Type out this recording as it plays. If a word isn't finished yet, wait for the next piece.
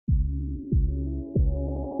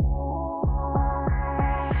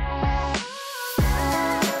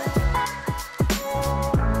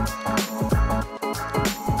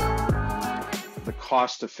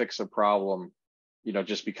cost to fix a problem,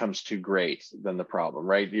 just becomes too great than the problem,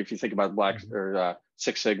 right? If you think about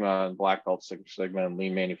Six Sigma and Black Belt Six Sigma and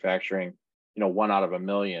lean manufacturing, 1 out of a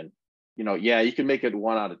million, yeah, you can make it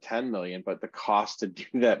 1 out of 10 million, but the cost to do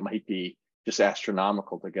that might be just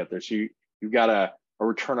astronomical to get there. So you've got a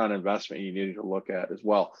return on investment you need to look at as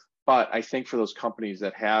well. But I think for those companies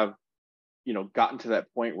that have, gotten to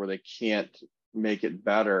that point where they can't make it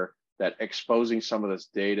better, that exposing some of this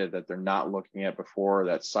data that they're not looking at before,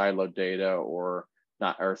 that siloed data or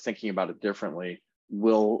thinking about it differently,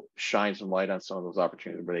 will shine some light on some of those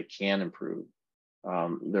opportunities where they can improve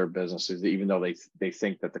their businesses, even though they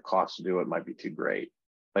think that the cost to do it might be too great.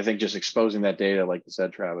 I think just exposing that data, like you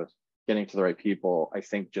said, Travis, getting to the right people, I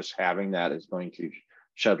think just having that is going to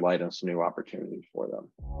shed light on some new opportunities for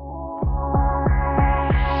them.